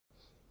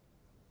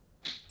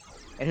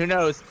And who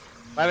knows?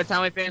 By the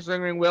time we finish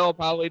Ring Ring Will, it'll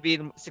probably be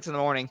 6 in the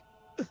morning.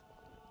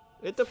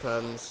 It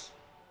depends.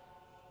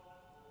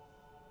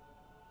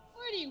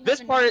 Why do you This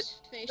have a part, nice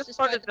face this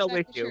despite part is the no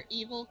fact that issue. you're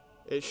evil?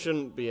 It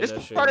shouldn't be an This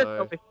issue, part is no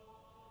no.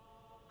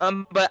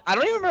 issue. But I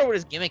don't even remember what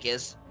his gimmick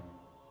is.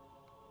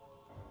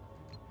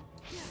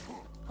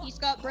 He's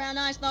got brown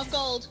eyes, not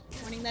gold.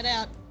 Pointing that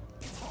out.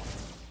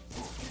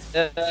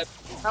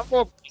 How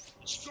more?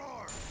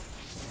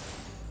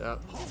 Yeah.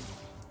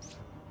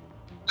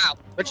 Wow,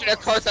 Richard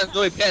F. Carr sounds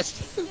really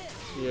pissed.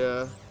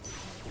 Yeah.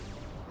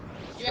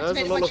 You There's a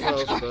activated lot my of trap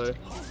else card. though.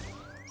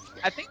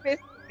 I think this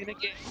gimmick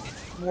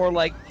is more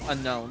like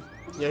unknown.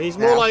 Yeah, he's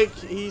more like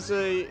he's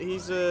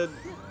a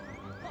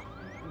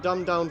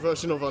dumbed down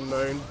version of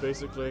Unknown,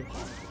 basically.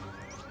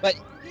 But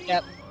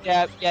yeah.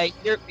 Here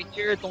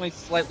it's only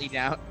slightly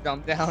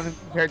dumbed down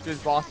compared to his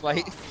boss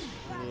fight.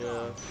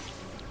 Yeah.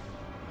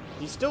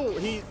 He's still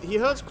he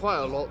hurts quite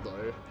a lot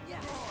though.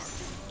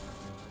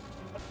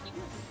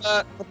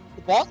 The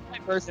boss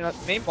fight version, the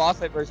main boss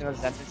fight version of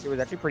Sentence here was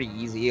actually pretty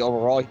easy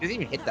overall. He doesn't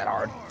even hit that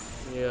hard.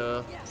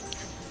 Yeah.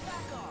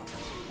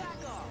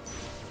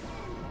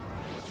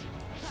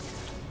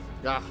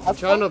 Yeah, I'm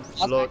trying to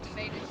look.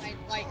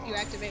 You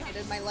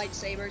activated my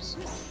lightsabers.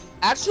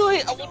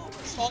 Actually, I want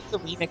to song the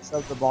remix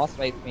of the boss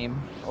fight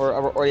theme, or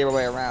the other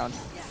way around.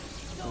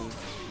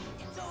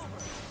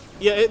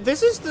 Yeah,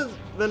 this is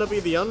gonna be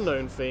the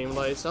Unknown theme.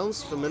 Like, it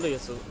sounds familiar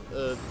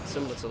to,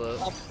 similar to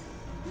that.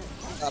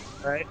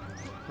 Right?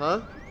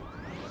 Huh?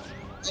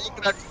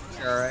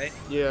 Alright.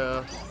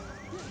 Yeah.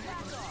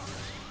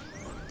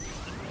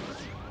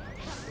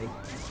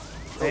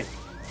 Hey.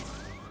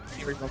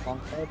 The original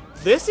song called.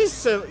 This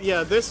is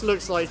yeah. This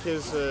looks like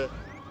his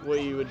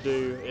what you would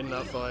do in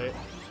that fight,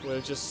 where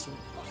he's just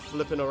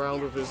flipping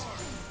around with his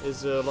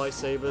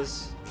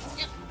lightsabers.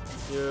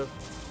 Yeah,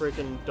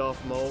 freaking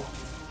Darth Maul.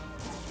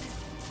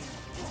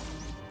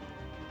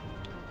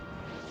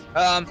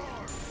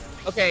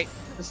 Okay,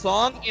 the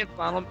song in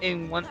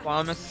one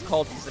Final Mix is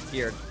called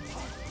Disappeared.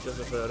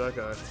 Disappeared,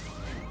 okay.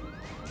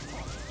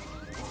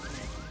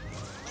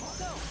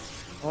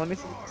 Well, let me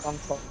see what the song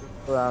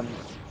called.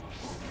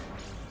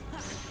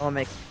 I'll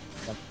make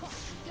them.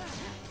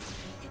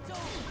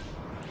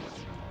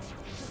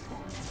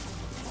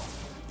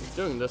 He's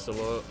doing this a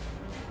lot.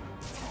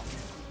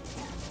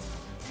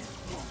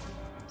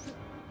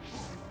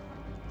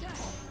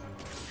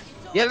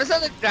 Yeah, this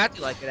sounds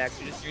exactly like it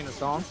actually, just during the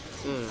song.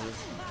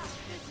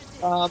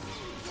 The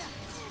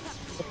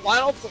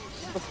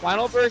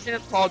final version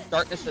is called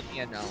Darkness of the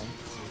Unknown.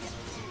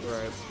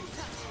 Right.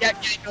 Yeah,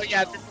 this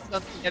is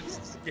something that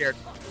disappeared.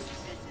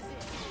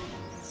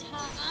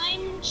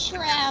 Time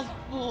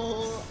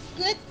travel.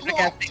 Good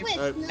plot twist,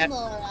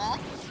 Nomura.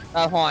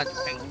 Hold on.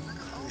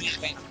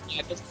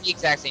 Yeah, it's the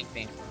exact same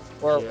thing.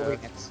 Or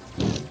remix.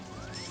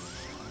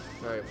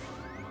 Right.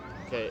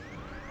 Okay.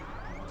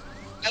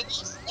 At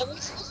least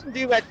let's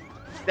do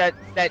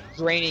that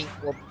draining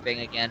orb thing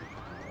again.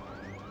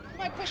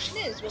 My question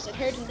is, was it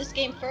heard in this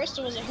game first,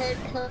 or was it heard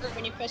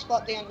when you first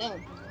fought the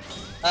Unknown?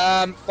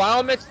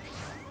 Final mix.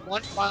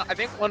 I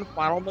think one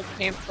final mix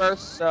came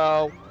first,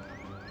 so.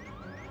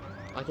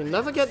 I can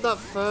never get that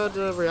third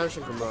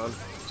reaction command.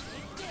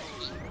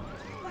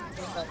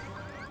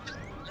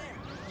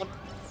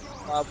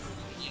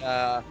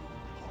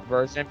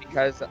 Version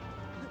because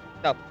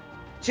no,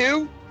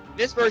 2.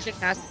 This version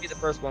has to be the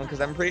first one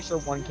because I'm pretty sure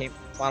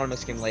Final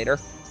Mix came later.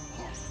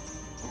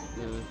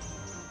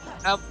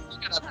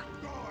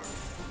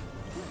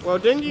 Well,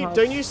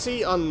 don't you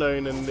see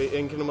Unknown in the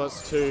Kingdom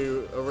Hearts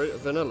 2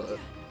 vanilla?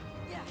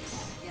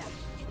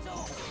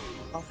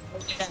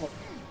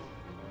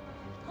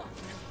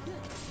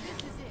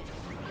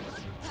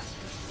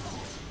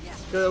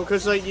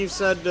 Because like you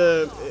said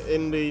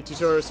in the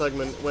tutorial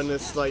segment, when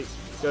it's like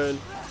going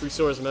through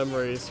Sora's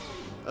memories,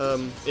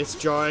 it's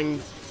jarring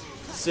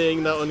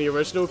seeing that on the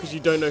original because you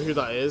don't know who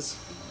that is.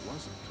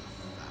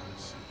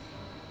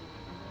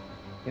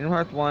 Kingdom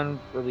Hearts 1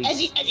 released. As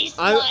he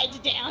slides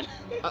down.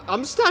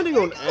 I'm standing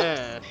on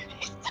air.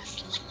 He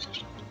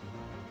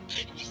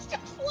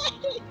starts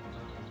sliding.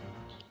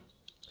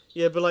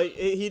 Yeah, but like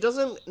he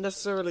doesn't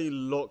necessarily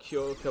lock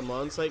your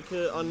commands like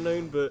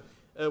Unknown, but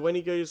when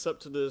he goes up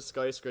to the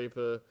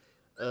skyscraper,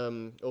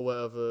 or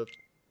whatever,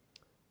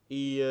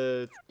 he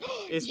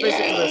it's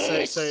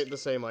basically the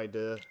same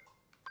idea.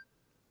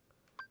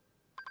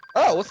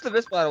 Oh, what's the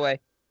this by the way?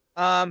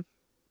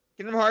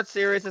 Kingdom Hearts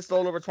series has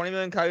sold over 20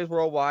 million copies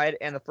worldwide,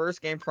 and the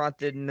first game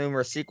prompted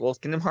numerous sequels.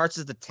 Kingdom Hearts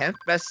is the 10th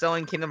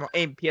best-selling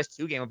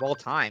PS2 game of all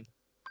time.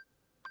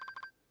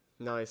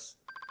 Nice.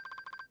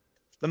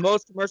 The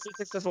most commercially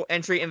successful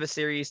entry in the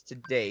series to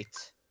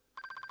date.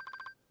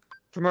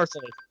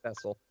 Commercially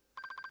successful.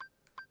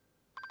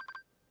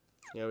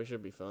 Yeah, we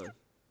should be fine.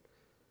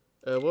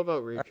 What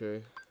about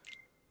Riku?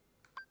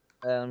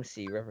 Let me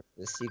see. Reference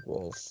to the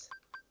sequels.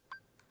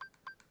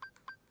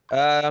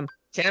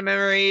 Chain of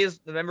Memories,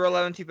 November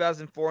 11,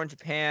 2004 in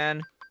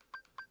Japan.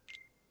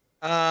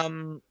 Let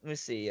me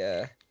see.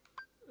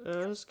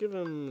 Let's give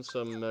him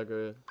some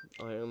mega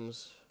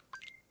items.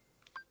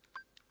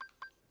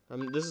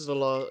 This is the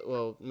last.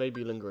 Well,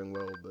 maybe Lingering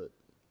World, but.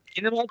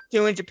 Kingdom Hearts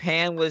 2 in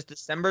Japan was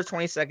December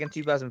 22nd,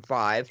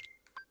 2005.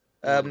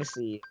 Let me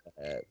see.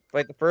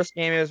 Like the first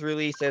game it was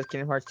released as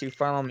Kingdom Hearts 2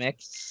 Final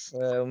Mix.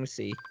 Let me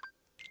see.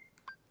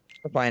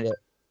 I'll find it.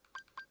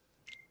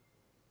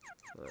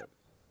 Alright.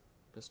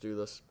 Let's do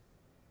this.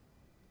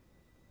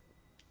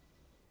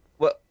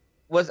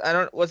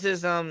 What's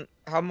his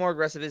how more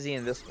aggressive is he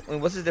in this? I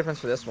mean, what's his difference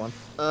for this one?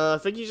 I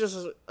think he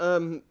just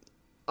I'm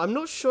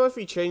not sure if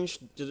he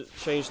changed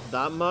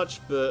that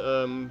much,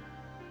 but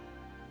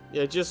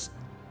yeah, just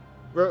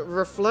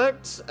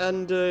reflect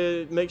and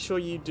make sure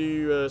you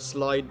do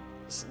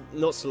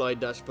not slide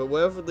dash, but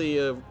wherever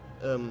the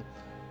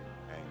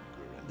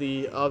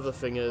other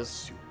thing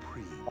is,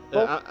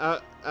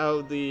 out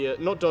the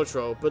not dodge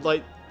roll, but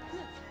like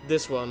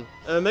this one.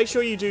 Make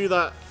sure you do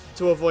that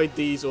to avoid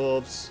these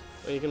orbs.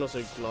 You can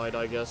also glide,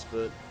 I guess,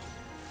 but.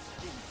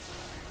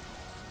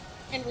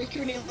 And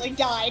Riku nearly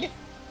died.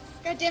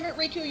 God damn it,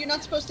 Riku, you're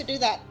not supposed to do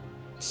that.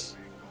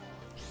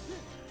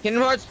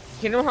 Kingdom Hearts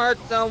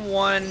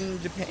 1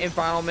 Japan in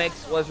Final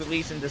Mix was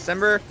released in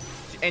December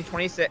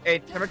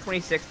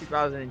 26,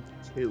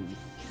 2002.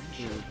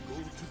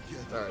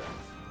 Alright.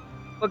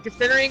 But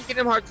considering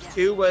Kingdom Hearts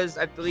 2 was,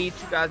 I believe,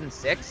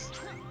 2006,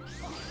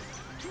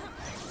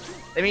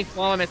 that means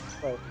Final Mix was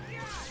close.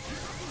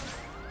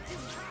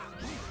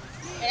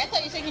 Hey, I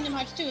thought you said Kingdom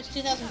Hearts 2 is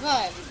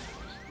 2005.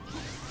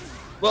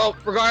 Well,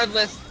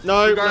 regardless.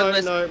 No.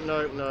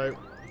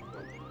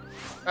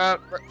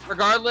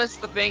 Regardless,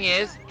 the thing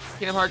is,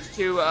 Kingdom Hearts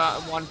 2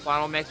 1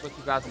 Final Mix was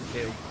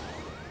 2002.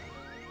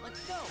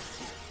 Let's go.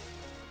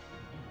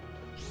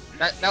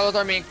 That was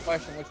our main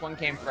question. Which one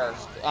came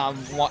first?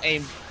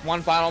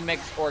 One Final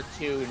Mix or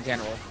 2 in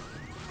general?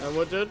 And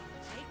what did?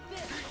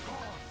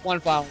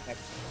 One Final Mix.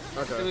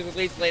 Okay. It was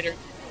released later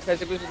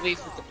because it was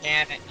released in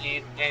Japan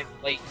in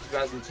late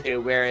 2002,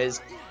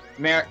 whereas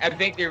I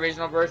think the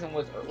original version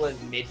was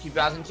mid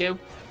 2002.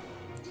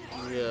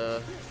 Yeah.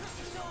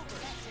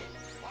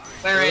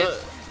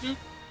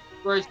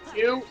 Whereas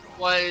 2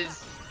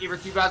 was either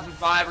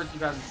 2005 or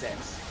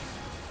 2006.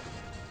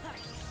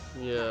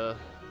 Yeah.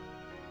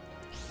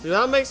 See,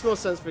 that makes more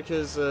sense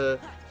because,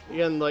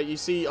 again, like, you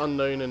see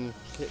Unknown in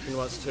Kingdom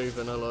Hearts 2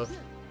 Vanilla.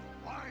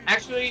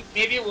 Actually,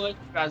 maybe it was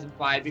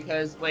 2005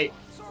 because, wait,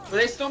 were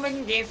they still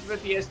making games for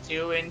the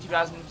PS2 in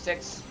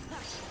 2006?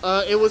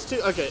 It was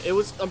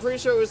I'm pretty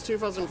sure it was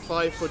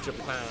 2005 for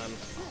Japan,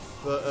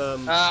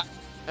 but,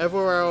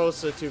 everywhere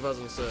else,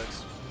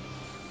 2006.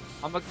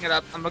 I'm looking it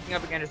up. I'm looking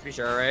up again just to be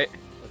sure, alright?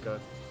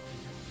 Okay.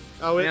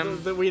 Oh,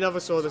 we never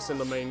saw this in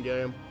the main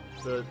game,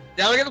 but...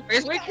 Now look at the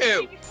face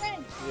Riku!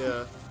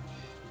 Yeah.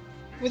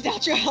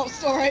 Without your help,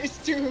 Sora is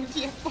doomed.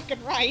 You're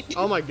fucking right.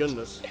 Oh my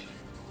goodness.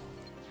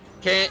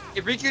 Okay,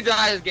 if Riku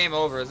dies, it's game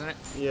over, isn't it?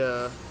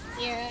 Yeah.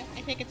 Yeah,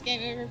 I think it's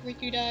game over if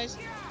Riku dies.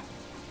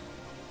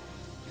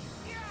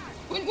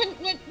 When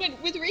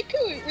with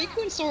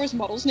Riku and Sora's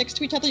models next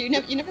to each other, you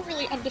never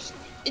really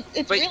understand.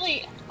 It's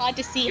really hard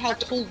to see how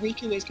tall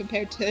Riku is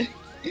compared to.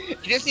 You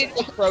just need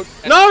to approach.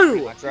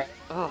 No! Much, right?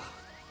 Oh.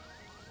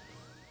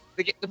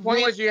 The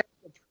point was you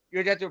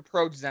have to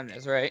approach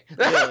Xemnas, right?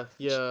 Yeah,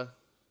 yeah.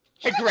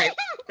 Hey, great.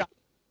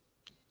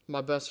 My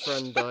best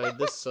friend died.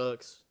 This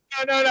sucks.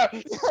 No.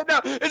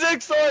 It's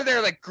like Sora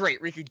there, like, great,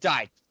 Riku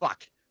died.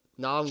 Fuck.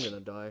 Nah, I'm gonna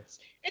die.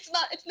 It's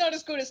not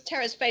as good as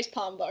Terra's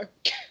facepalm though.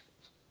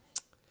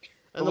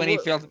 And when he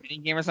fails a mini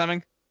game or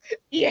something.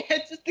 Yeah,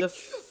 it's just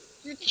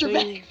the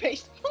dramatic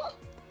facepalm.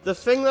 The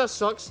thing that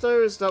sucks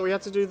though is that we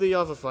had to do the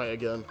other fight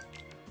again.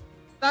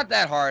 Not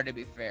that hard, to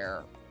be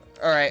fair.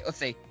 All right, let's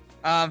see.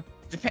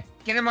 Japan,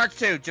 Kingdom Hearts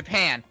 2,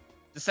 Japan,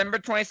 December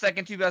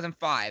 22nd,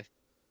 2005.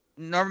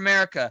 North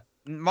America,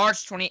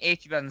 March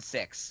 28th,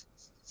 2006.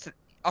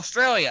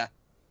 Australia,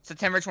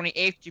 September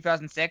 28th,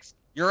 2006.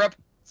 Europe,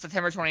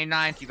 September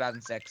 29th,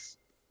 2006.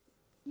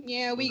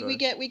 Yeah, we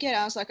get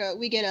ours a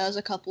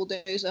couple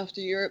days after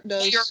Europe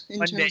does in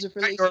terms of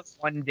release. Europe's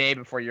 1 day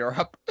before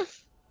Europe.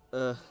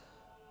 Let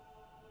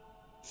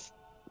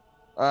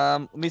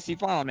me see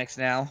Final Mix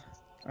now.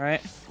 All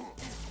right.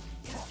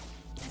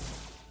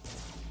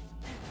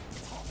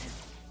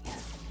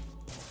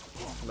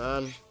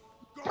 Man.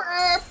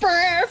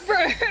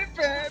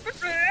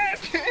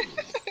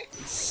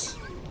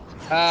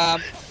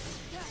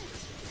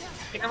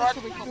 Kingdom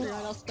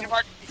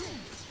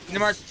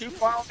Hearts 2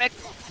 Final Mix,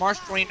 March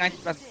 29th,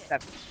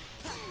 2007.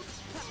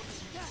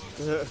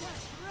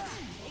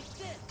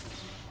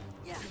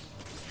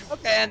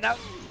 Okay, and now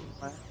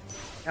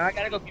I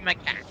gotta go feed my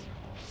cat.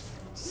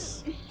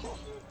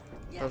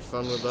 Have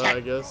fun with that, I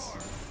guess.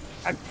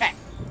 Okay.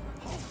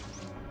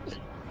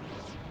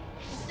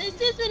 This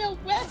isn't a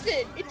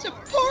weapon. It's a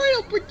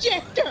portal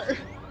projector.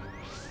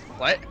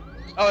 What?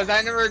 Oh, is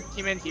that another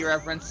TMNT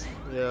reference?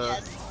 Yeah.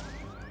 Yes.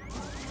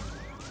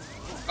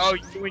 Oh,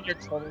 you and your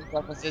children's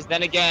references.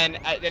 Then again,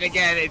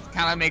 it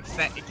kind of makes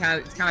sense. It's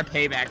kind of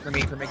payback for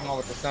me for making all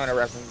the Persona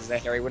references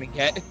that Harry wouldn't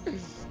get.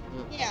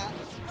 Yeah.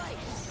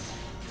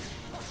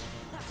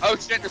 Oh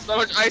shit! There's so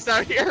much ice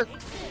out here.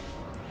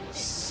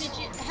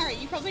 Harry,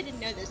 you probably didn't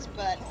know this,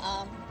 but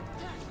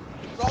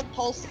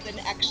Paulson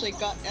actually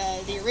got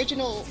the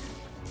original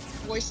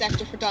voice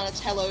actor for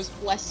Donatello's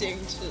blessing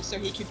so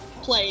he could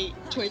play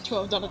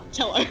 2012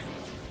 Donatello.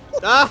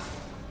 Ah!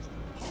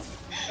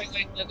 Like,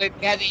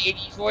 they had the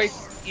 80s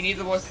voice. You need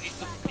the voice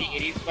of the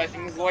 80s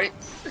blessing voice.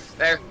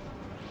 There.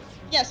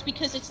 Yes,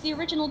 because it's the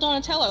original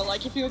Donatello.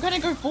 Like, if you were gonna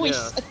go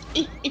voice,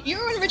 if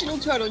you're an original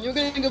turtle, you're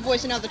gonna go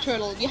voice another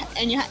turtle, you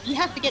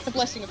have to get the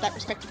blessing of that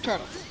respective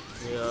turtle.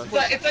 Yeah.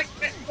 It's like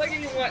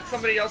if you want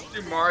somebody else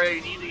to do Mario,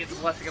 you need to get the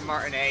blessing of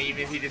Martinet,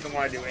 even if he doesn't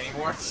want to do it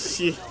anymore.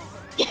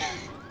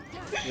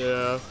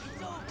 Yeah.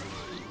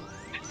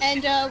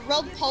 And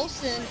Rob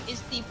Paulson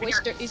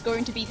is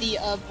going to be the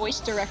voice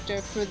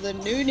director for the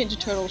new Ninja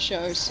Turtle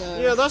show. So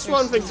Yeah, that's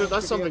something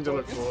to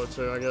look forward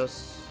to, I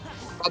guess.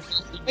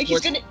 like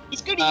he's gonna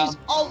use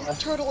all his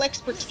turtle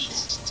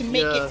expertise to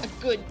make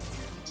it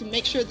to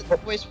make sure that the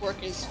voice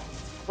work is.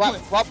 Rob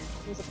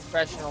is a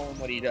professional in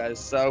what he does,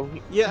 so.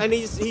 Yeah, and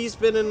he's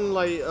been in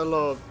like a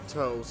lot of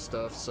turtle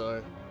stuff,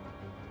 so.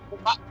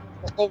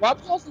 Well,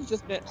 Rob Paulson's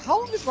just been. How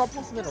long has Rob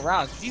Paulson been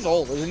around? 'Cause he's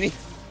old, isn't he?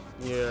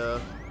 Yeah.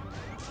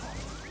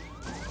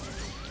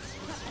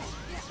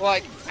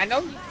 Like, I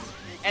know,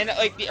 and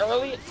like the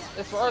early,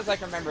 as far as I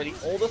can remember, the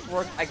oldest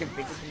work I can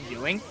think of him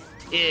doing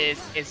is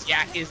the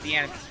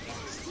anime.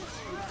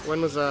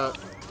 When was that?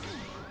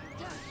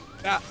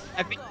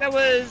 I think that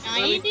was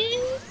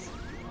 90s.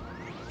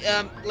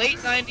 Late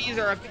 90s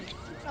or I think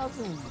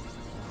 2000,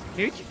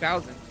 maybe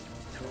 2000.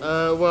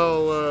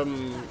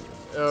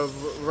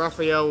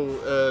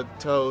 Raphael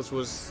Turtles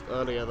was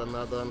earlier than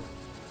that then.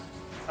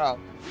 Oh.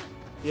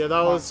 Yeah,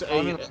 that was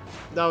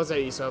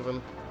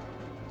 87.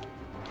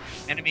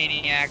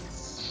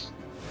 Animaniacs.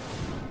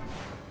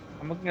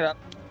 I'm looking it up.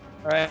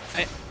 Alright.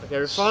 Okay,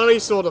 we finally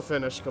saw the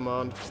finish, come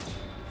on.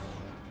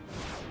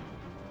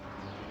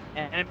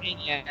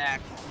 Animaniacs.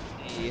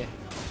 Yeah.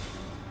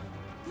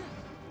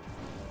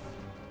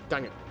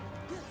 Dang it.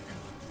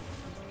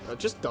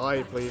 Just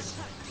die, please.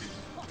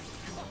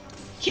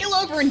 Keel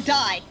over and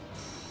die.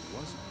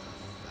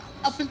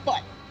 Up his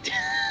butt.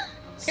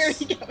 There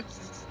he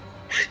goes.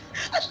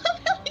 I love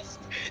how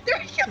there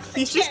he goes.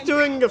 He's just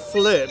doing a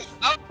flip.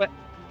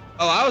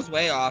 Oh, I was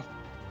way off.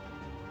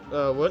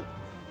 What?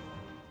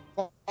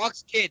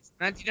 Fox Kids,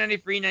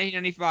 1993,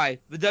 1995.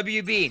 The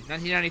WB,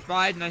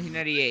 1995,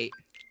 1998.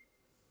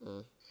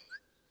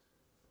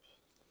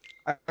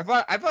 I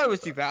thought it was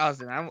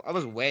 2000. I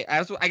was way.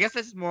 I guess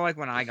that's more like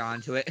when I got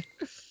into it.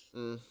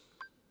 I'll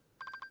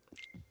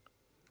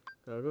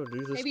go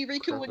do this. Maybe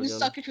Riku wouldn't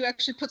suck if you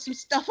actually put some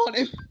stuff on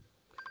him.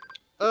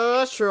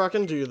 That's true. I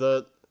can do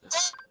that.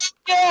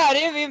 Yeah, I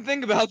didn't even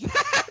think about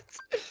that.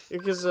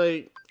 Because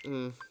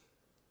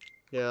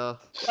yeah.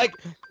 Like,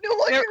 no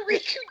wonder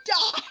Riku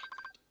died.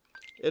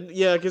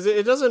 Yeah, because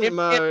it doesn't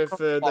matter if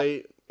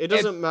it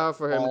doesn't matter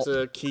for him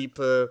to keep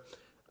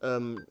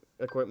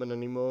equipment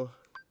anymore.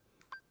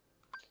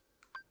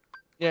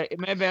 Yeah, it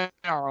may have been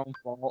our own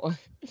fault.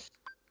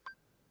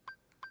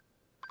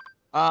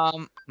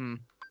 I'm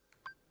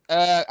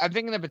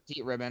thinking the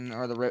petite ribbon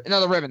or the ribbon. No,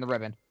 the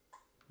ribbon.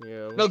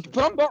 Yeah. No, put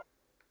on both.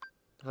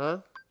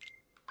 Huh?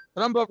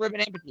 Put on both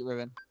ribbon and petite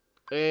ribbon.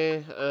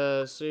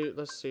 Let's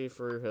see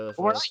through her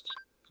Well, first.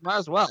 might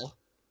as well.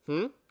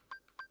 Hmm?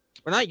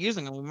 We're not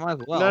using them. We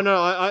might as well.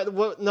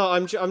 No,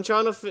 I'm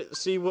trying to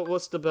see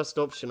what's the best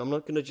option. I'm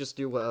not gonna just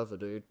do whatever,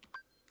 dude.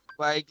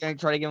 Like, gonna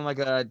try to give him like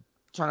a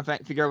trying to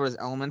figure out what his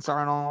elements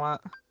are and all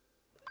that.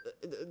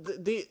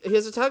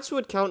 His attacks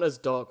would count as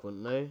dark,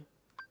 wouldn't they?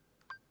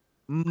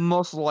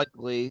 Most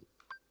likely.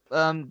 What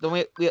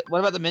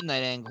about the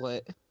midnight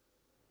anklet?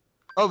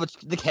 Oh, but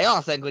the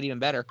chaos anklet even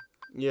better.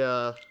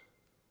 Yeah.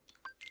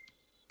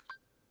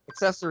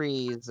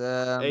 Accessories.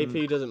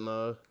 AP doesn't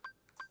matter.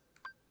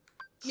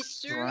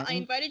 Mr. I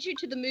invited you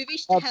to the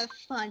movies to have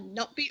fun,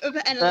 not be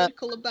over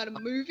analytical about a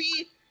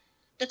movie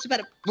that's about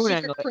a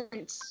secret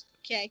prince.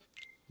 Okay.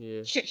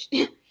 Yeah. Shush.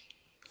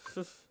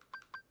 But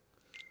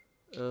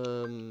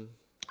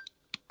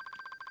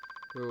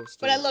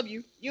I love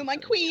you. You're my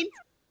queen.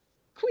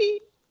 Queen.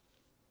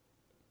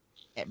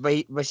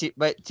 But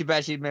too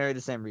bad she'd marry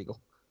the Sam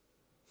Regal.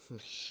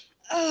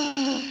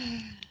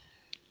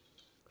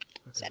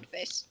 Sad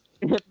face.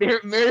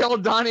 Marry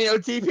old Donnie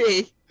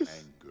OTP.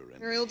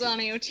 Real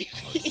Donnie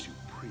OTP.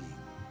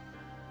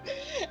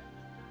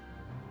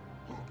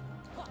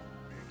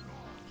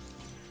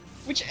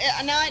 Which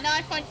now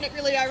I find it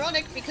really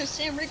ironic because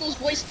Sam Riegel's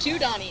voiced two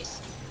Donnies.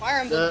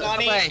 Fire Emblem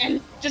Donnie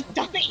and just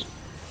Donnie.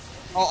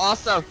 Oh,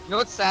 also, you know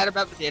what's sad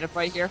about the data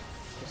fight here?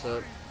 What's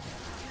up?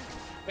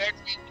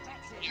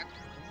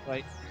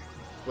 Fight.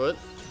 What?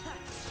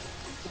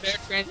 The bear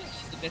transition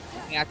is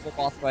the actual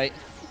boss fight.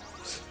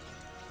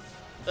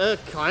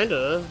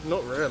 Kinda.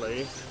 Not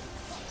really.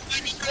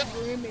 This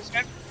room is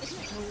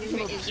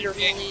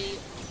really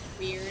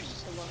weird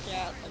to look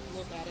at.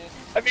 Look at it.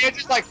 I mean, it's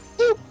just like,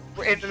 whoop,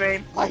 we're in the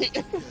main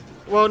fight.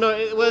 Well, no,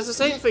 it's the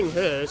same thing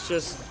here. It's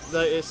just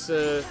that it's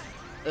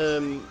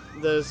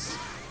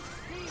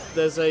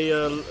there's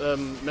a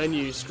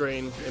menu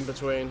screen in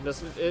between.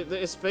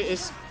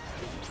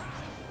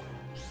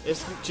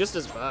 It's just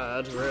as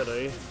bad,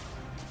 really.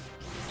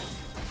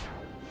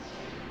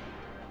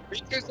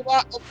 Riku's a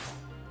lot. Oh,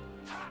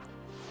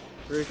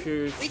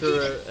 Riku, Riku true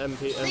the- Riku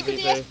the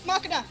MVP. Ex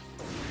Machina.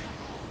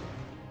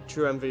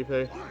 True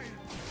MVP.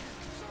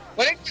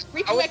 what?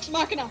 Riku Ex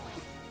Machina.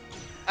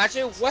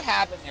 Actually, what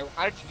happened there?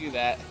 How did you do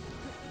that?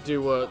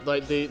 Do what?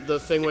 Like the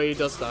thing where he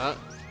does that?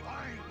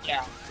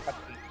 Yeah.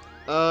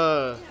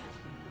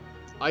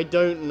 I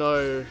don't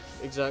know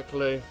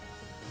exactly.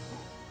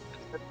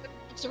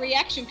 It's a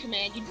reaction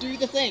command. You do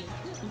the thing.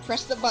 You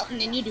press the button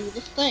and you do the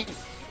thing.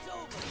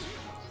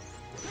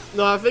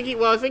 No, I think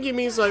he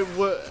means like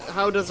what?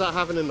 How does that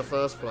happen in the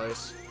first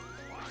place?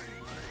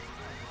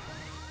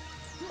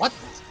 What?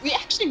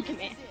 Reaction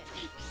command.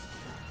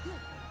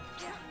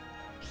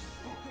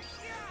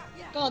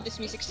 God, this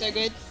music's so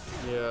good.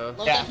 Yeah.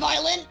 Love Yeah. that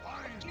violin.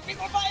 Give me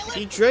more violin.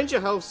 You drained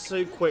your health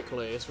so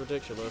quickly. It's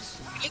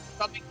ridiculous. It's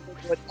something to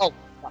avoid. Oh,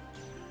 fuck.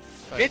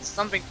 It's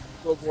something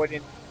to avoid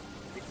in.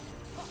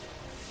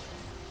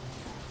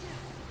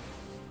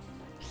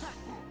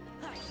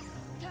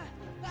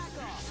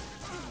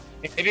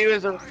 Maybe it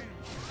was a.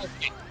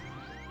 Okay.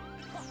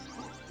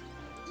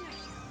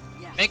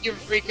 Thank you,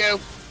 Rico.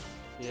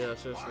 Yeah,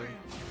 seriously.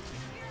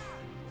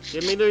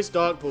 Give me those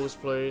dark balls,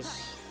 please.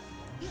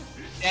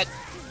 That.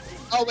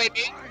 Oh wait,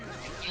 me.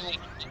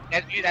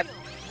 That's.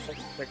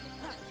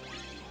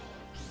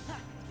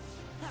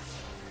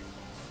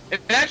 In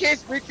that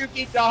case, Riku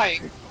keep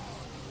dying.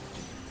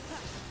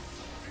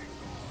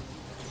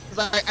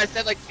 'Cause I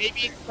said like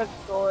maybe because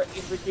Thor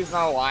if Riku's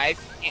not alive,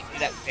 he can't do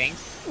that thing.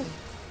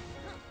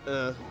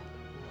 So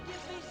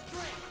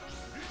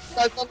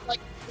it's like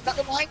that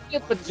reminds me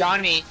of the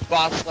Johnny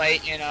boss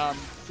fight in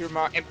Super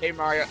Mario in Paper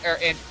Mario or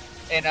in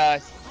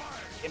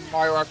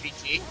Mario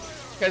RPG.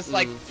 Because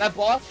like that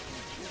boss,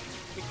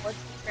 once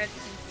he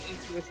transitions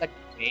into a second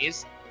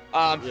phase,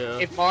 Yeah.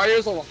 if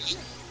Mario's alive,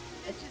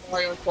 it's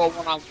Mario go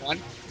one-on-one.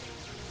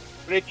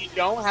 But if you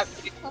don't have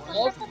to get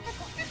involved,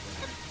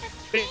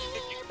 hang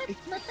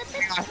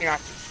on,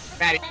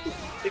 Maddie.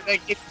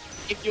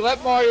 If you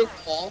let Mario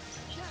fall,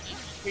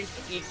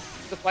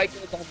 the fight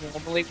goes on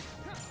normally.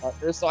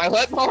 So I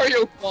let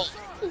Mario fall. So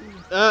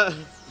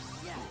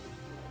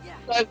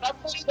that fight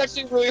was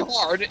actually really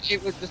hard.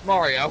 It was just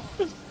Mario.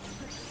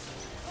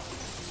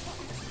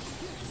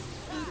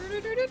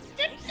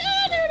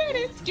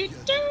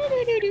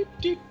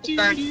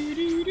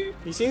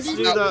 He seems to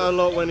do that a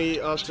lot when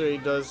after he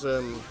does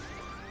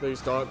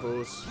those dark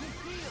balls.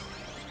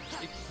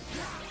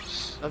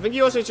 I think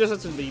he also just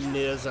has to be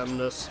near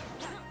Zemnis.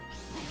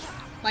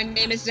 My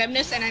name is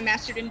Zemnis and I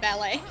mastered in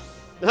ballet.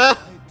 My name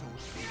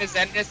is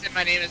Zemnis and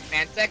my name is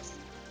Mansex.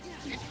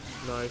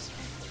 Nice.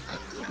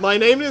 My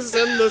name is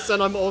Zemnis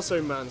and I'm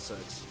also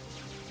Mansex.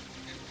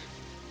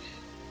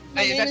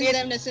 My Hey, is name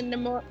is that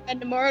Zemnis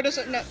and Nomura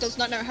does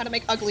not know how to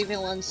make ugly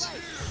villains.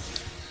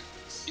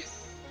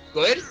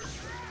 Good?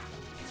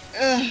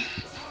 Ugh.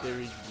 There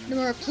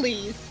Nomura,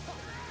 please.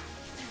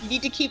 You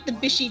need to keep the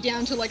Bishi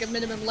down to like a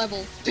minimum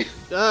level.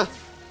 Hey,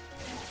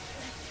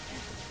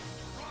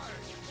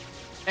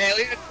 at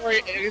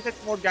least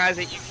it's more guys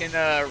that you can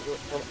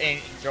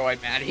enjoy,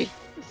 Maddie.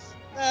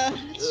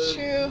 It's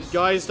true.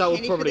 Guys that will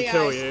Candy for probably the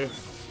kill eyes. you.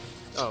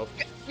 Oh,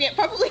 Yeah,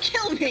 probably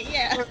kill me,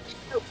 yeah.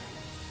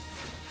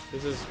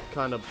 this is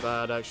kind of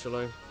bad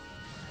actually.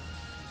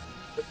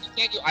 You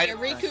can't do Yeah, item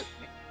Riku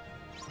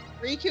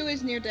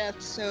is near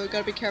death, so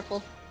gotta be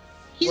careful.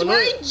 He's Well,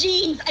 wearing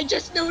jeans! I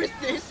just noticed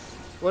this!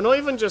 Well, not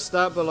even just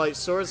that, but like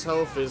Sora's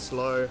health is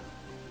low.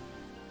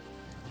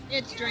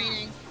 It's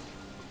draining.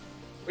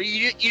 Well,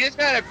 you just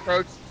gotta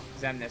approach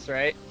Zemnis,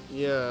 right?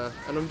 Yeah,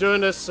 and I'm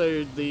doing this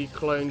so the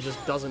clone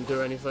just doesn't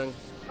do anything.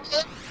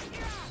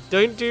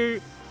 Don't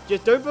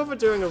bother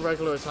doing a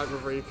regular attack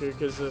with Riku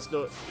because there's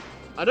not.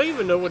 I don't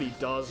even know what he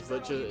does,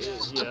 but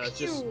just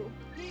just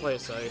play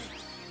it safe.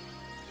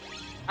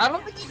 I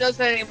don't think he does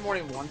that any more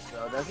than once,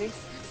 though, does he?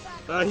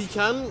 He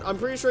can. I'm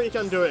pretty sure he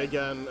can do it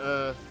again.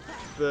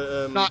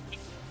 But Not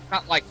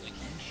likely.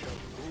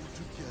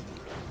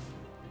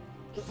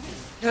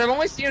 Because I've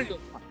only seen him do it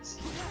once.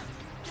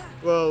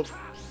 well,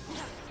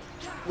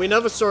 we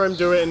never saw him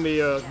do it in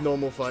the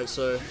normal fight,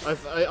 so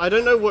I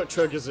don't know what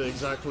triggers it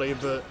exactly,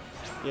 but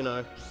you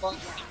know.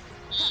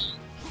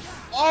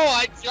 Oh,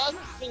 I just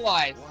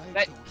realized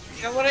that.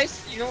 You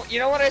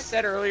know what I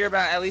said earlier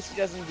about at least he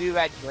doesn't do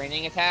that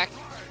draining attack.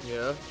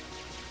 Yeah.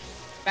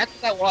 That's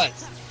what that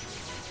was.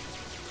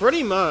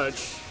 Pretty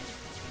much.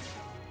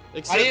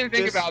 Except I didn't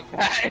think this, about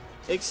that.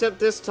 Except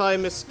this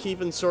time it's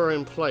keeping Sora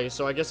in place,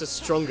 so I guess it's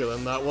stronger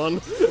than that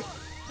one.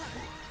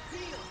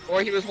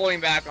 Or he was holding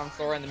back on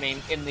Thor in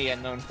the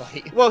unknown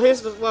fight. Well,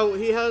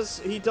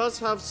 he does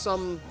have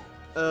some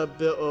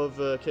bit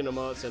of Kingdom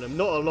Hearts in him.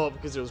 Not a lot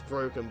because it was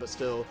broken, but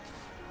still.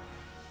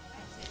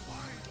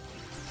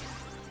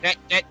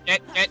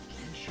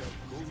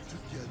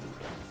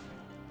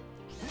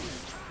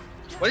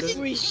 What is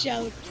he? We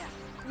shall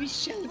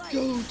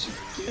go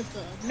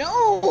together.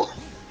 No!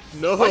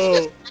 No.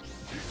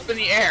 Up in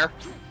the air.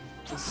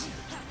 Just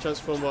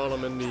transform while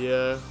I'm in the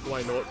air.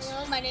 Why not?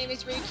 Well, my name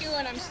is Riku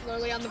and I'm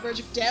slowly on the verge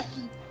of death.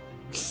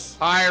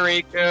 Hi,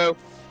 Riku.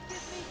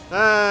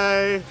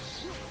 Hey.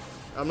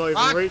 I'm not even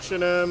Fuck.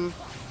 reaching him.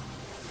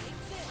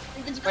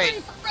 Raven's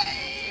Wait.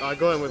 great. I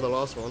got him with the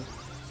last one.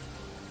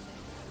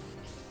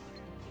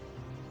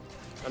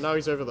 And now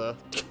he's over there.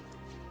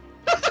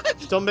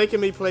 Stop making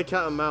me play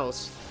cat and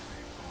mouse.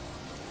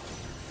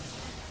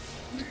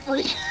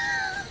 Freak.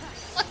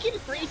 Fucking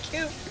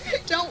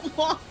Riku. Don't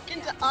walk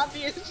into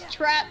obvious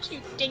traps,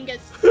 you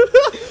dingus.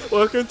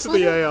 Welcome to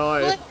the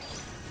AI.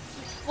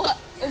 What?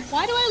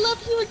 Why do I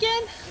love you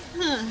again?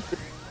 Huh.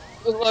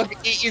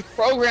 Look, he's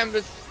programmed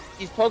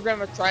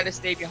to try to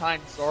stay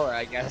behind Sora,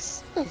 I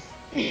guess.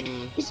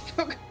 He's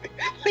not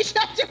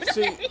doing a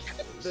See, very good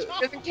the-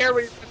 job. Doesn't care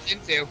what he puts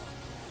into.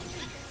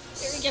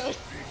 Here we go.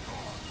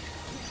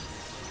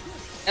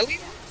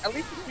 At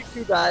least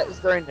Riku dies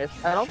during this.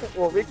 I don't think.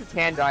 Well, Riku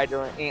can die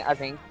during. I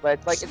think, but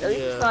like at least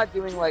Yeah. it's not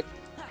doing like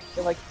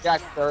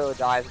Jack Sparrow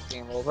dies at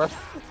game over.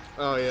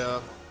 Oh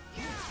yeah.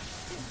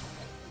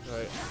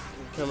 Right.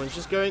 Come on,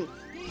 just go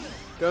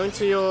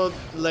into your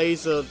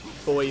laser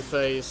boy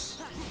face.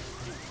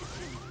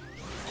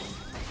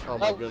 Oh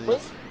my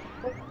goodness.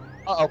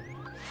 Uh oh.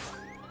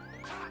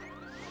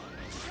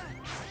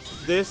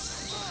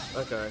 This.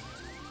 Okay.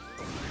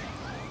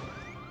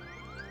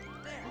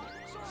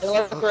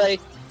 Let's pray.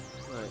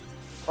 Right.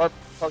 Or.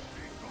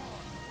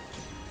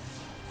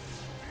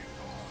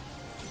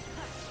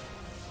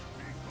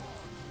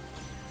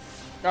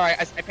 Sorry,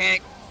 I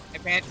panicked. I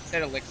panicked and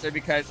said elixir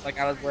because like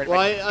I was worried.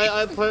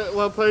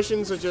 Well,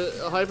 potions are just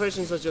high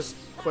potions are just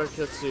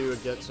quicker to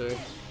get to.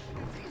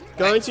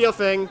 Go into your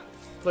thing,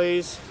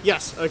 please.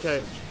 Yes.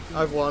 Okay.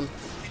 I've won.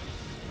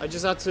 I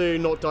just had to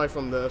not die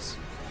from this.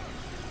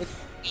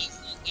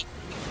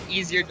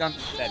 Easier done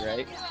than said,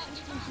 right?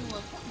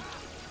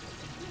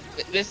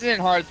 This isn't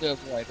hard to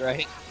avoid,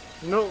 right?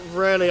 Not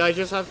really. I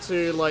just have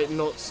to like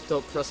not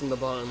stop pressing the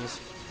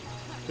buttons,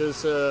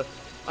 because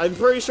I'm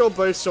pretty sure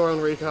both Sora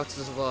and Riku have to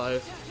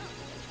survive.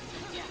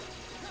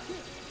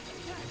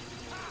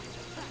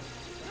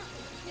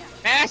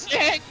 Mash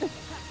it!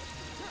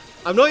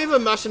 I'm not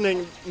even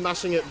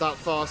mashing it that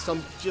fast.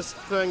 I'm just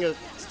putting a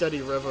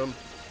steady rhythm.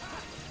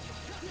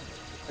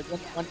 Like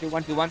 1, 2,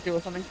 1, 2, 1, 2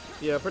 or something?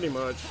 Yeah, pretty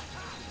much.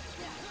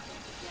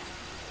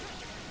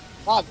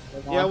 Bob,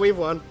 Yeah, we've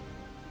won.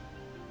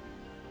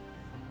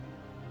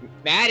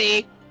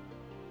 Maddie!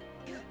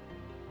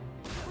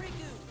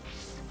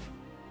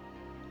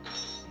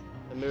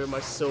 And maybe my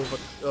silver,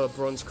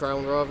 bronze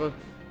crown rather.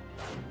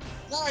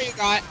 That's all you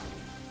got.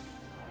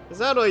 Is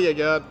that all you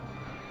got?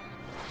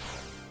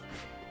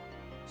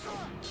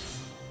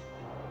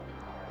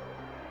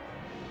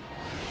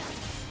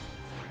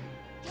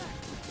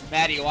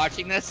 Maddie, you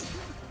watching this?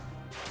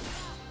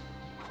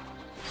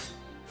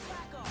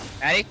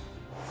 Maddie?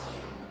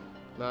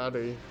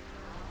 Maddie.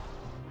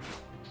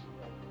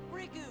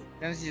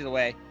 Then she's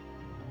away.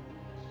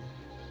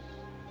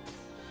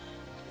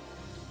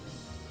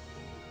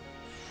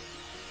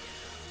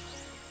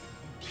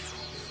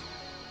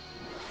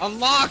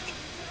 Unlock!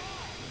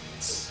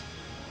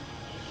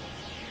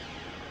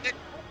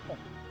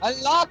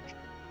 Unlock!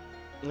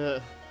 Yeah.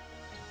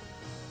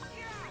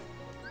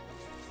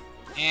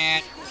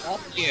 And up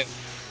you.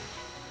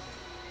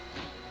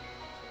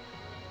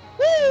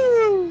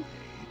 Woo!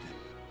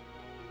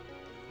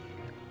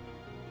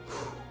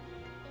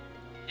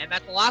 And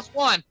that's the last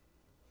one.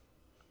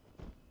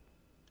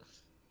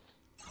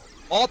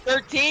 All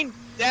 13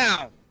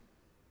 down.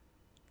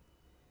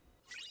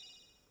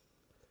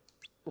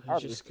 I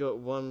just got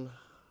one.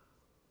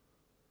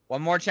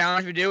 One more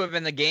challenge we do, and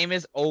then the game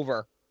is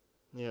over.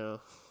 Yeah.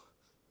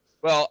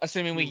 Well,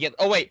 assuming we get.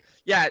 Oh wait,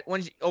 yeah.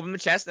 Once you open the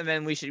chest, and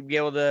then we should be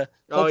able to.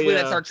 Oh, Hopefully,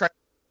 yeah. that's our treasure.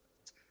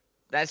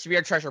 That should be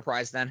our treasure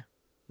prize then.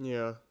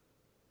 Yeah.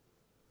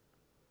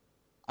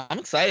 I'm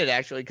excited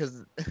actually,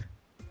 because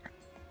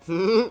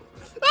there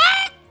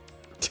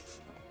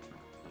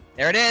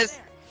it is.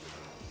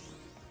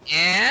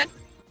 And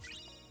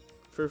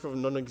Proof of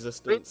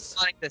non-existence.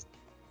 like this.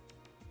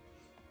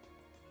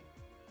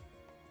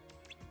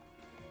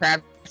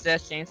 Crab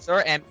says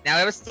chainsaw, and now we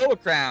have a silver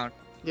crown.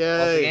 What's the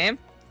Yay! game?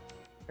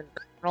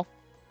 I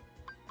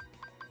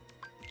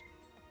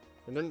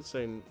didn't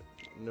say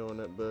no on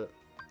it, but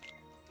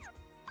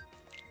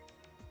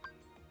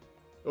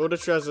all the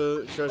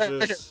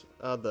treasures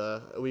are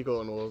there. We got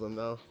on all of them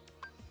now.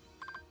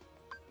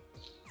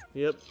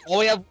 Yep. All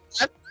we have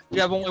left, we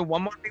have only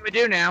one more thing to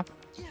do now.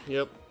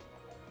 Yep.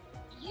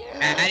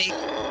 Maddie.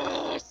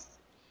 Yes!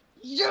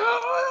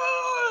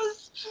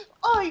 Yes!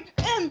 I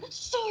am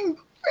so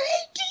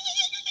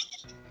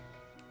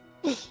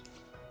ready!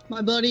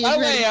 My body is By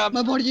the ready. way,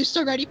 My body is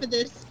so ready for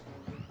this.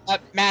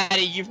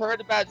 Maddie, you've heard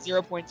about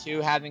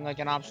 0.2 having like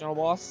an optional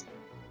boss?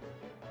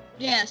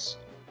 Yes.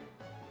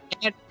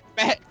 And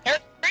Harry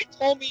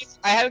told me,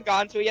 I haven't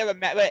gone to it yet,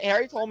 but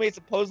Harry told me it's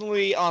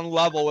supposedly on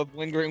level with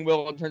Lingering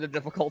Will in terms of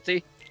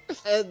difficulty.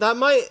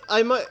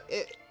 I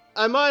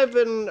might have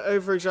been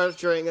over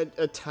exaggerating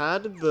a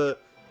tad,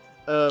 but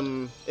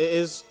it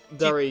is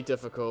very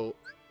difficult.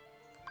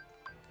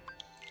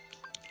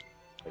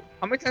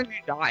 How many times have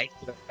you died?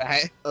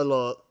 A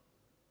lot.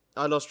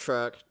 I lost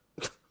track.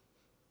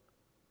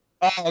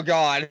 Oh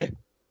god.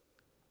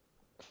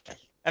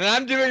 And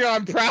I'm doing it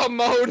on proud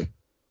mode.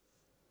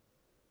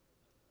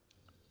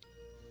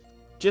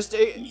 Just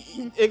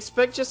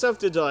expect yourself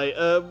to die.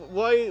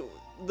 Why?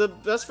 The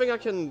best thing I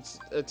can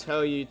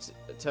tell you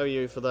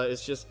for that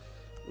is just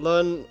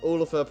learn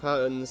all of her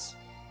patterns,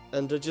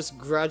 and to just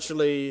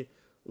gradually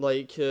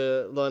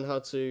learn how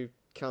to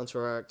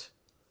counteract.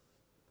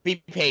 Be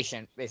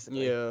patient,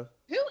 basically. Yeah.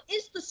 Who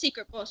is the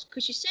secret boss?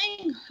 Because you're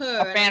saying her,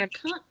 and I Phantom-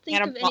 can't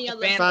think of Phantom- any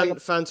other.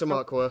 Phantom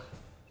Aqua.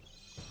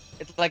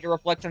 It's like a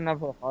reflection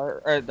of her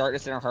heart, or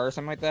darkness in her heart, or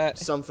something like that.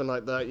 Something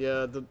like that.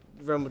 Yeah. The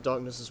Realm of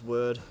Darkness is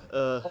weird.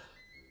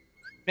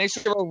 Make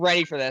sure we're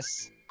ready for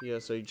this. Yeah.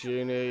 So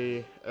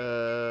Junie.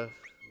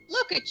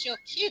 Look at your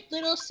cute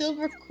little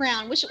silver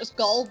crown. Wish it was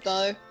gold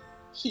though. Well,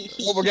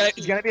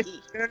 it's gonna be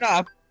soon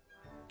enough.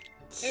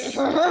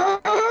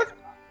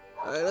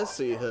 Alright, let's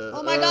see her.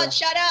 Oh my god!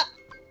 Shut up!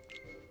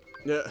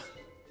 Yeah.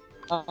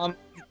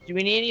 Do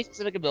we need any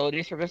specific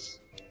abilities for this?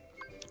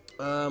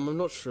 I'm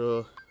not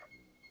sure.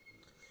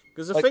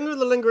 Because the thing with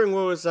the Lingering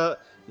Will is that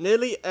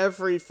nearly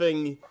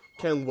everything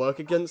can work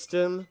against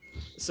him.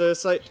 So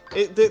it's like,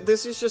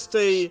 this is just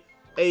a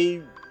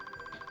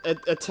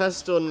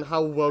test on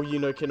how well you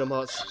know Kingdom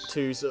Hearts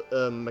 2's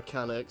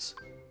mechanics.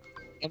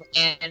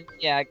 And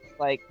yeah,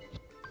 like...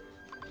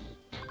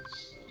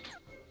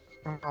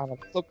 Oh, I'm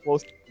so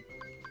close.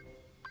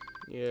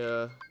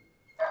 Yeah.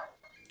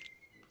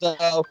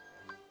 So,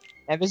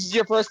 and this is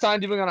your first time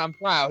doing it on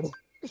proud.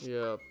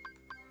 Yeah.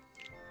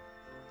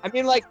 I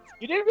mean, like,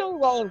 you did really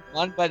well in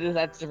 1, but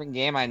that's a different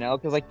game, I know,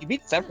 because, like, you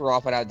beat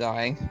Sephiroth without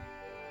dying.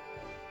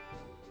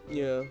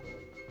 Yeah.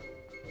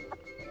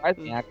 I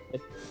think,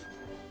 actually.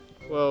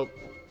 Well,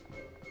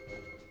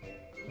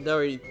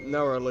 very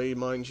narrowly,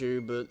 mind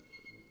you, but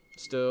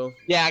still.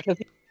 Yeah,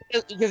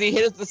 because he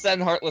hit us the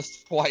Seven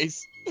Heartless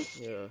twice.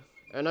 Yeah.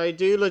 And I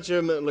do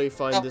legitimately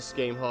find this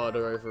game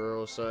harder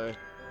overall, so.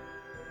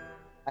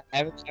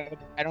 I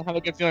don't have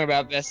a good feeling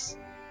about this.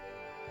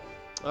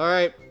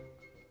 Alright.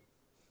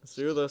 Let's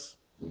do this.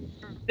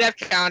 Death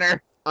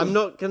counter. I'm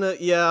not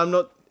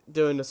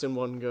doing this in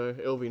one go.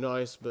 It'll be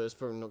nice, but it's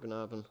probably not gonna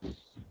happen.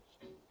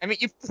 I mean,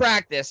 you've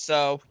practiced,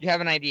 so you have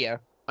an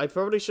idea. I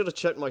probably should have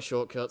checked my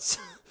shortcuts.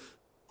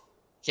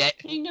 Jet.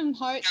 Kingdom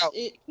Hearts. Oh.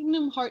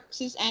 Kingdom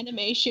Hearts'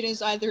 animation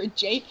is either a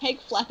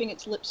JPEG flapping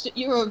its lips at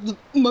you, or the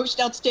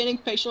most outstanding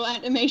facial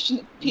animation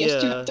that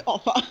PS2 Yeah. had to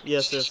offer. Yeah,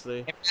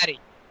 seriously. Hey, Maddie,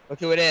 look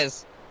who it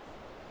is.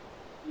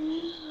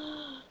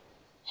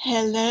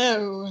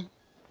 Hello.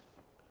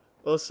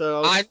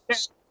 Also, I'm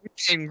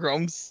Game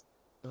Grumps.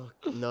 Oh,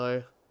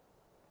 no.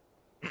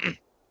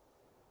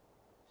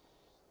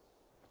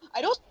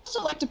 I'd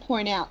also like to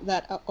point out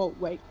that. Oh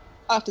wait,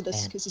 after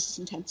this, because this is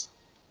intense.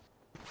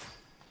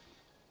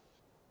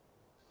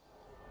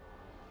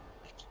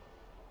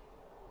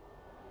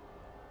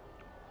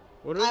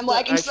 I'm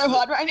lagging so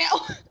hard right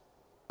now.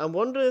 I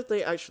wonder if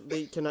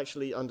they can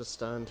actually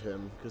understand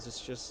him, because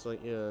it's just like,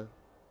 yeah.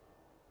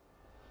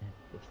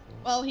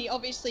 Well, he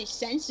obviously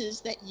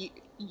senses that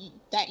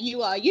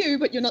you are you,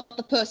 but you're not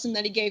the person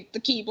that he gave the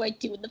Keyblade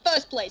to in the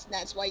first place, and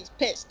that's why he's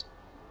pissed.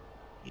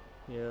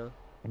 Yeah.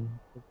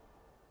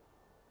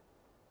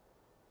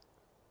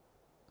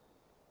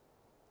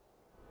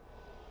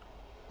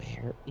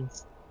 Where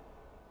is...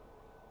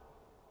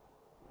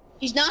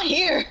 He's not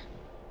here.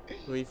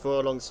 We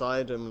fought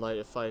alongside him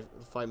like 5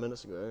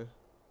 minutes ago.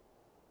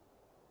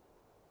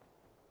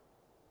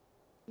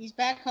 He's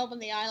back home on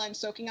the island,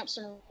 soaking up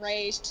some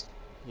rays.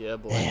 Yeah,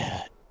 boy.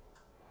 Yeah.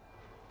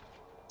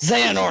 He's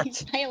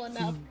Xehanort! pale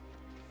enough.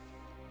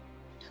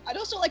 I'd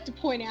also like to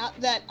point out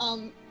that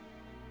Well,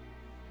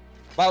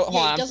 hold he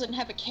on. doesn't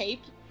have a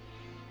cape.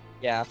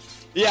 Yeah.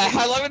 Yeah,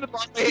 I love in the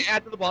boss fight,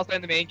 after the boss fight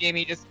in the main game,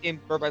 he just, in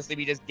Purple Sleep,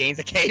 he just gains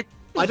a cape.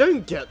 I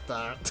don't get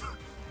that.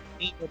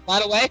 By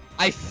the way,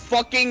 I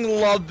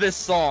fucking love this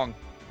song.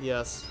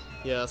 Yes,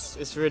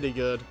 it's really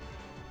good.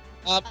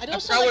 I'd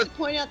also like to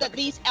point out that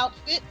these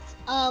outfits,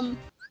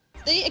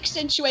 they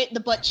accentuate the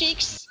butt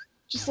cheeks.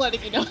 Just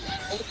letting you know.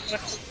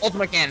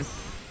 Ultimate Cannon.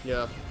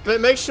 Yeah, but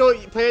make sure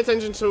you pay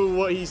attention to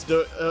what he's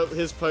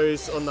his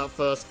pose on that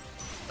first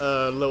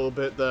little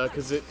bit there,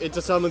 because it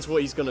determines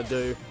what he's gonna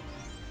do.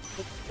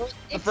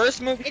 The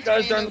first move he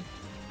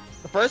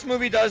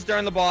does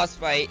during the boss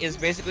fight is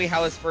basically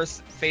how his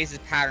first phase's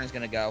pattern is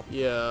gonna go.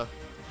 Yeah.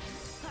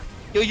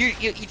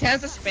 He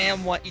tends to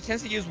spam one. He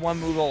tends to use one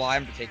move a lot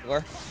in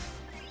particular.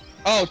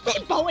 Oh,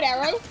 Bow and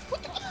arrow.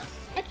 What the?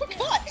 I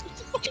forgot.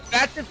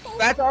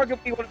 that's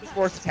arguably one of his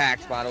worst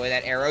attacks, by the way.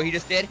 That arrow he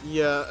just did.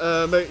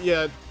 Yeah.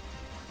 Yeah.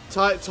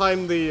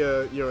 Time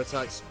the your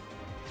attacks.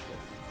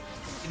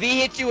 If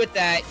he hits you with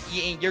that,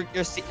 you're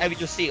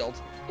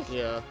sealed.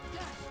 Yeah.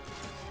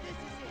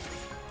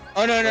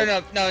 Oh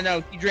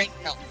no! He drains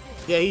health.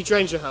 Yeah, he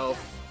drains your health.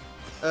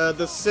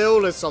 The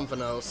seal is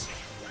something else.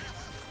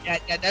 Yeah,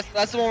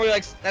 that's the one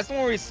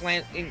where he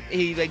slams.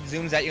 He like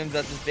zooms at you and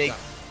does this big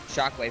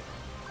shockwave.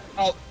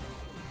 Oh,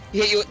 he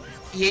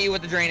hit you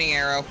with the draining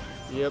arrow.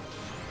 Yep.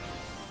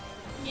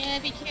 Yeah,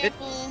 be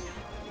careful. I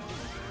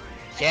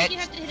Shit. think you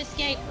have to hit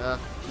escape.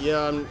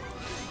 Yeah.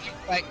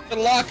 Like, good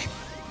luck.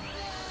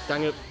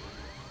 Dang it.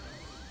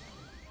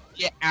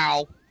 Yeah,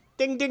 ow.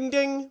 Ding, ding,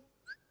 ding.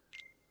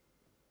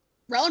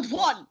 Round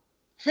 1.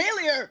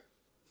 Failure.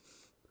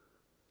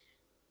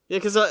 Yeah,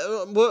 because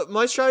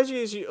my strategy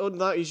is on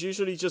that is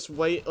usually just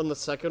wait on the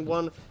second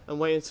one and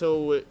wait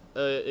until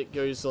it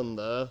goes on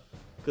there.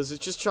 Because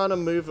it's just trying to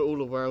move it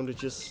all around is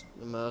just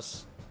a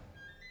mess.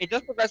 It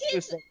does progress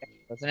through seconds,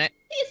 doesn't it?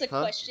 Here's a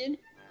Huh? question.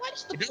 Why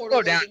does the Just portal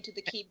go down. leading to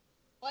the key?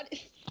 Why does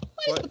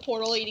What? the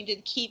portal leading to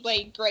the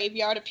Keyblade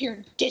graveyard appear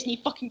in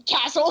Disney fucking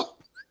Castle?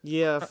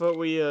 Yeah, I thought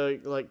we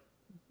like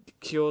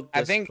cured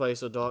I this think-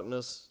 place of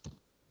darkness.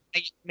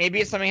 Maybe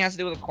it's something has to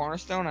do with a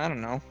cornerstone. I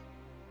don't know.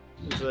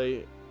 It's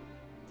like,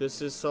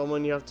 this is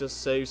someone you have to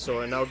save,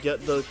 sorry. Now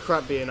get the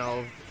crap being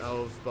out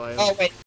of by him. Oh wait,